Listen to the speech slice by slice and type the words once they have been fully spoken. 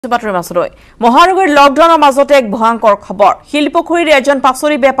মহানগৰীৰ লকডাউনৰ মাজতে এক ভয়ংকৰ খবৰ শিলপুখুৰীৰ এজন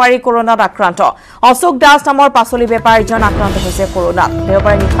পাচলি বেপাৰী কৰোনাত আক্ৰান্ত অশোক দাস নামৰ পাচলি বেপাৰীজন আক্ৰান্ত হৈছে কৰোনাত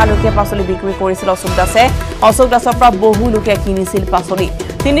দেওবাৰে নিশালৈকে পাচলি বিক্ৰী কৰিছিল অশোক দাসৰ পৰা বহু লোকে কিনিছিল পাচলি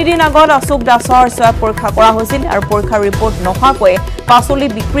 3 দিন আগত অশোক দাসৰ স্বাব পৰীক্ষা কৰা হৈছিল আৰু পৰীক্ষাৰ ৰিপৰ্ট নহাকৈ পাচলি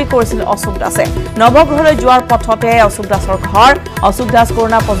বিক্ৰী কৰিছিল অশোক দাসে নৱগ্ৰহলৈ যোৱাৰ পথতে অশোক দাসৰ ঘৰ অশোক দাস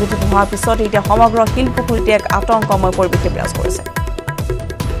কৰোনা পজিটিভ হোৱাৰ পিছত এতিয়া সমগ্ৰ শিলপুখুৰীতে এক আতংকময় পৰিৱেশ বিৰাজ কৰিছে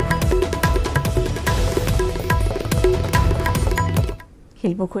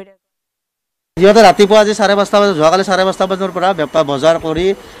ইহঁতে ৰাতিপুৱা আজি 5:30 বজাত যোৱাকালি 5:30 বজাৰ পৰা বেপাৰ বজাৰ কৰি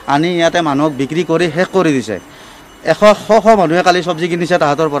আনি ইয়াতে মানুহক বিক্ৰী কৰি শেষ কৰি দিছে 100 মানুহে কালি চব্জি কিনিছে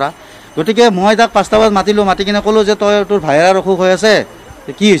তাহাঁতৰ পৰা গতিকে মই তাক 5টা বজাত মাতিলোঁ মাতি কিনে ক'লোঁ যে তই তোৰ ভাইৰাৰ অসুখ হৈ আছে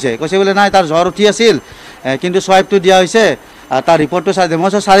কি হৈছে কৈছে বোলে নাই তাৰ জ্বৰ উঠি আছিল কিন্তু সোৱাইপটো দিয়া হৈছে তাৰ ৰিপৰ্টটো চাই দে মই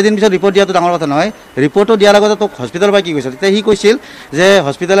 4 দিন পিছত ৰিপৰ্ট দিয়াটো ডাঙৰ কথা নহয় ৰিপৰ্টটো দিয়াৰ আগতে তোক হস্পিটেলৰ পৰা কি কৈছিল তেতিয়া সি কৈছিল যে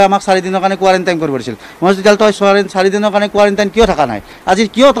হস্পিটেলে আমাক 4 দিনৰ কাৰণে কোৱাৰেণ্টাইন কৰিব দিছিল মই তেতিয়া তই 4 দিনৰ কাৰণে কোৱাৰেণ্টাইন কিয় থকা নাই আজি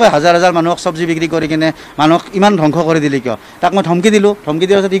কিয় তই হাজাৰ মানুহক চব্জি বিক্ৰী কৰি কিনে মানুহক ইমান ধ্বংস কৰি দিলি কিয় তাক মই ধমকি দিলোঁ ধমকি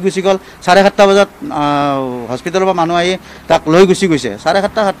দিয়াৰ পিছত সি গুচি গ'ল 7:30 বজাত হস্পিটেলৰ পৰা মানুহ আহি তাক লৈ গুচি গৈছে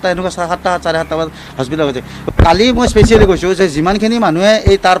 7:30 এনেকুৱা 7:30 বজাত হস্পিটেল গৈছে কালি মই স্পেচিয়েলি কৈছোঁ যে যিমানখিনি মানুহে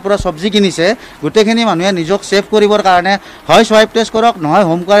এই তাৰ পৰা চব্জি কিনিছে গোটেইখিনি মানুহে নিজক ছেভ কৰিবৰ কাৰণে হয় সোৱাইপ টেষ্ট কৰক নহয়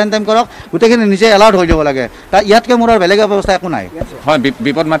হোম কোৱাৰেণ্টাইন কৰক গোটেইখিনি নিজে এলাৰ্ট হৈ যাব লাগে ইয়াতকৈ মোৰ বেলেগ ব্যৱস্থা একো নাই হয়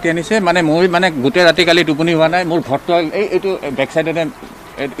বিপদ মাতি আনিছে মানে মই মানে গোটেই ৰাতি কালি টোপনি হোৱা নাই মোৰ ঘৰটো এইটো বেক চাইডতে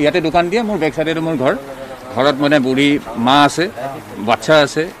ইয়াতে দোকান দিয়ে মোৰ বেক চাইডতে মোৰ ঘৰত মানে বুঢ়ী মা আছে বাচ্চা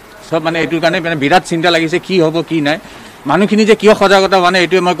আছে সব মানে এইটোৰ কাৰণে মানে বিৰাট চিন্তা লাগিছে কি হ'ব কি নাই মানুহখিনি যে কিয় সজাগতা মানে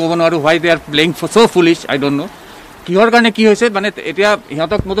এইটোৱে মই ক'ব নোৱাৰোঁ হোৱাই দে R playing so' foolish I don't ন' কিহৰ কাৰণে কি হৈছে মানে এতিয়া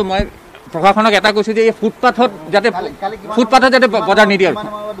সিহঁতক মই প্ৰশাসনক এটা কৈছোঁ যে এই ফুটপাথত যাতে বজাৰ নিদিয়ে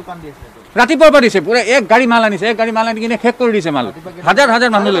ৰাতিপুৱাৰ পৰা দিছে পুৰা এক গাড়ী মাল আনিছে কিনে শেষ কৰি দিছে মাল হাজাৰ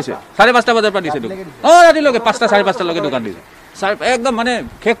মানুহ লৈছে 5:30 বজাৰ পৰা দিছে ৰাতিলৈকে 5টা 5:30 লৈকে দোকান দিছে একদম মানে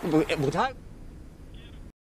শেষ বুঝা